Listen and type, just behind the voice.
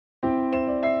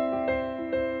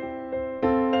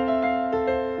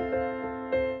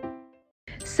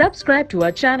Subscribe to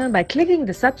our channel by clicking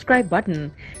the subscribe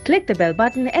button. Click the bell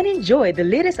button and enjoy the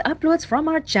latest uploads from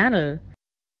our channel.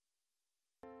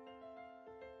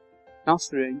 Now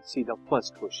students, see the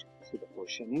first question. So the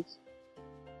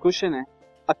question है,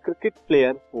 a cricket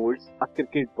player holds a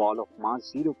cricket ball of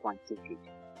mass 0.2 kg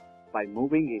by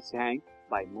moving his hand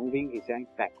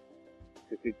back.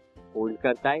 Cricket hold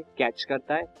करता है, catch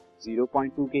करता है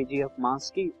 0.2 kg of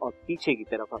mass की और पीछे की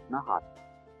तरफ अपना हाथ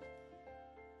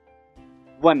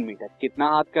 1 मीटर, कितना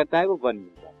हाथ करता है वो 1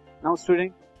 metre. Now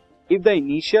student, if the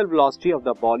initial velocity of the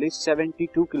ball is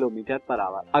 72 kilometre per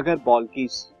hour, अगर बॉल की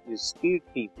स्पीड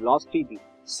थी, वेलोसिटी थी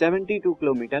 72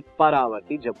 किलोमीटर पर आवर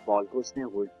थी जब बॉल को उसने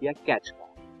होल्ड किया, कैच किया.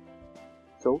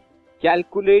 सो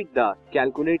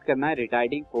कैलकुलेट करना है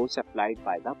retarding force applied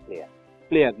by the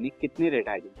player ने कितनी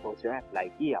रिटार्डिंग फोर्स जो है अप्लाई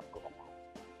की आपको पता है.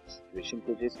 सिचुएशन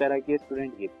कुछ इस तरह की है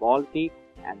स्टूडेंट, ये बॉल थी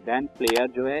एंड देन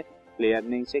प्लेयर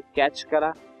ने इसे कैच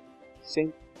करा.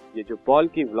 सिंस ये जो बॉल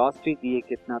की वेलोसिटी थी ये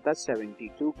कितना था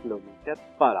 72 किलोमीटर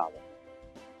पर आवर.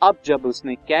 अब जब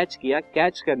उसने कैच किया,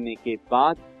 कैच करने के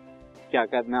बाद क्या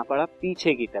करना पड़ा,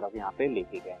 पीछे की तरफ यहाँ पे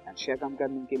लेके गए इनर्शिया कम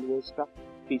करने के लिए उसका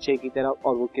पीछे की तरफ,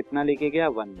 और वो कितना लेके गया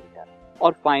 1 मीटर.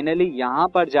 और फाइनली यहाँ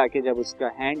पर जाके जब उसका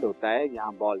हैंड होता है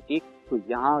यहाँ बॉल की, तो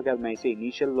यहाँ अगर मैं इसे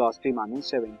इनिशियल वेलोसिटी मानूं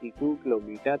 72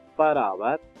 किलोमीटर पर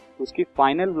आवर, तो उसकी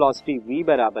फाइनल वेलोसिटी v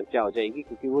बराबर क्या हो जाएगी,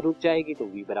 क्योंकि वो रुक जाएगी तो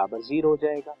v बराबर 0 हो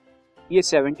जाएगा. ये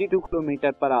 72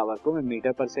 किलोमीटर पर आवर को मैं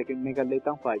मीटर पर सेकंड में कर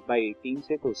लेता हूँ 5/18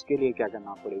 से, तो उसके लिए क्या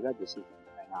करना पड़ेगा, दिस इज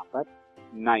मैं यहाँ पर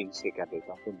 9 से कर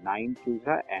देता हूँ. तो 9 टू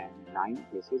था एंड 9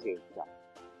 दिस इज 8 था.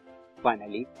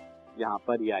 फाइनली यहाँ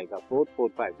पर ये आएगा 4 4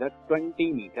 5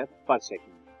 20 मीटर पर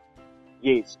सेकंड.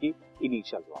 ये इसकी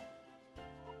इनिशियल वेलोसिटी.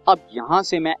 अब यहाँ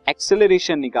से मैं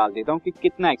एक्सेलरेशन निकाल देता हूँ कि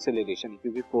कितना एक्सेलरेशन है,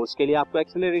 क्योंकि फोर्स के लिए आपको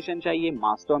एक्सेलरेशन चाहिए,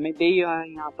 मास तो हमें दे ही रहा है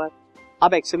यहाँ पर.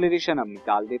 अब एक्सेलरेशन हम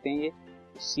निकाल देते हैं. ये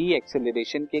सी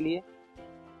एक्सेलरेशन के लिए.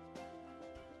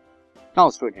 नाउ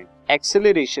स्टूडेंट,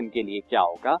 एक्सेलरेशन के लिए क्या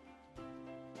होगा,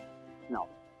 now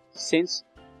since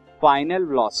final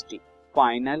velocity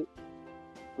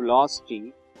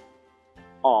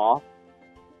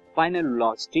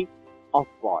of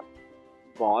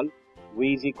ball v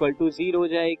is equal to 0 हो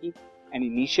जाएगी एंड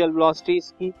इनिशियल वेलोसिटी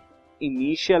इसकी,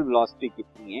 इनिशियल वेलोसिटी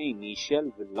कितनी है,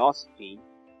 initial velocity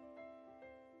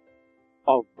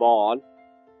of ball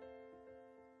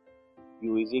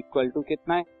u is equal to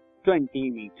कितना है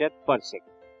 20 मीटर पर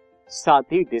सेकंड. साथ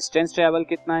ही डिस्टेंस ट्रेवल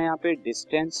कितना है यहाँ पे,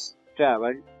 डिस्टेंस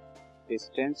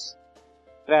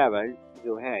ट्रेवल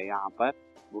जो है यहाँ पर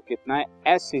वो कितना है,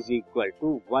 s is equal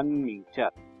to 1 metre.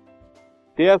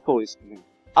 Therefore student,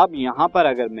 अब यहाँ पर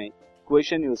अगर मैं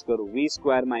इक्वेशन यूज करूं v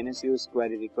square minus u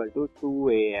square is equal to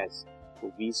 2as, तो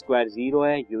v स्क्वायर 0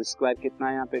 है, u स्क्वायर कितना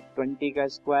है यहाँ पे 20 का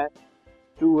स्क्वायर,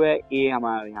 2 है, a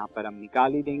हमारा यहाँ पर हम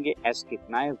निकाल ही देंगे, s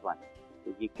कितना है 1.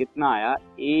 तो ये कितना आया, a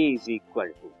इज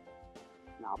इक्वल टू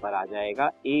यहाँ पर आ जाएगा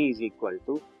a is equal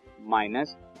to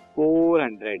minus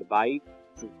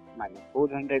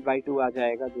 400/2 आ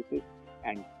जाएगा दिस इज,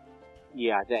 एंड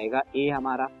ये आ जाएगा a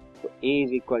हमारा. तो a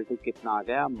इज इक्वल टू कितना आ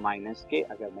गया, माइनस के,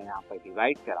 अगर मैं यहाँ पर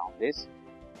डिवाइड कराऊं दिस,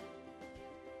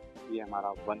 ये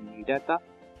हमारा 1 मीटर था,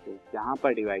 तो यहाँ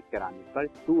पर डिवाइड कराने पर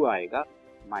 2 आएगा,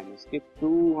 माइनस के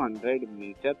 200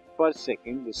 मीटर पर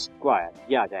सेकंड स्क्वायर.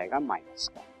 ये आ जाएगा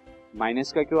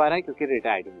माइनस का क्यों आ रहा है, क्योंकि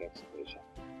retarding acceleration.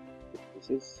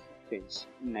 This is since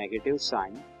negative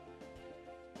sign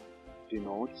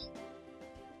denotes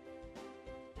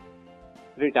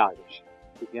retardation,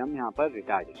 क्योंकि हम यहाँ पर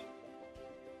रिटार्डेशन.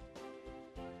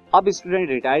 अब स्टूडेंट,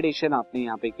 रिटार्डेशन आपने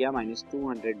यहाँ पे किया माइनस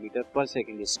 200 मीटर पर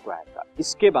सेकंड स्क्वायर का.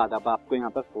 इसके बाद अब आपको यहाँ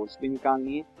पर फोर्स भी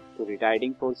निकालनी है, तो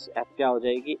रिटार्डिंग फोर्स F क्या हो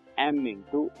जाएगी, m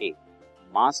इंटू a.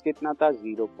 मास कितना था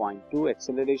 0.2,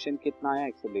 एक्सेलरेशन कितना है,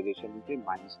 एक्सेलरेशन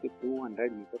माइनस के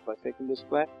 200 मीटर पर सेकंड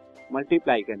स्क्वायर,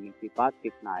 मल्टीप्लाई करने के बाद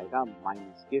कितना आएगा,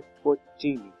 माइनस के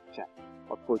 40 न्यूटन.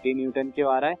 और 40 न्यूटन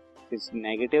क्यों आ रहा है, इस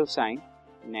नेगेटिव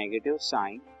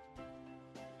साइन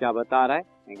क्या बता रहा है,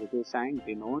 negative sign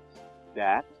denotes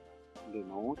that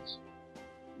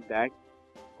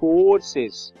force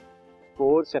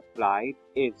applied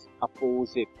in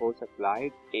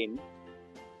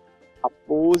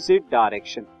opposite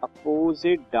direction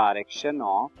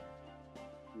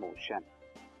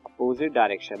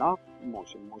of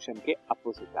motion के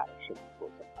opposite direction में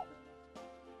force apply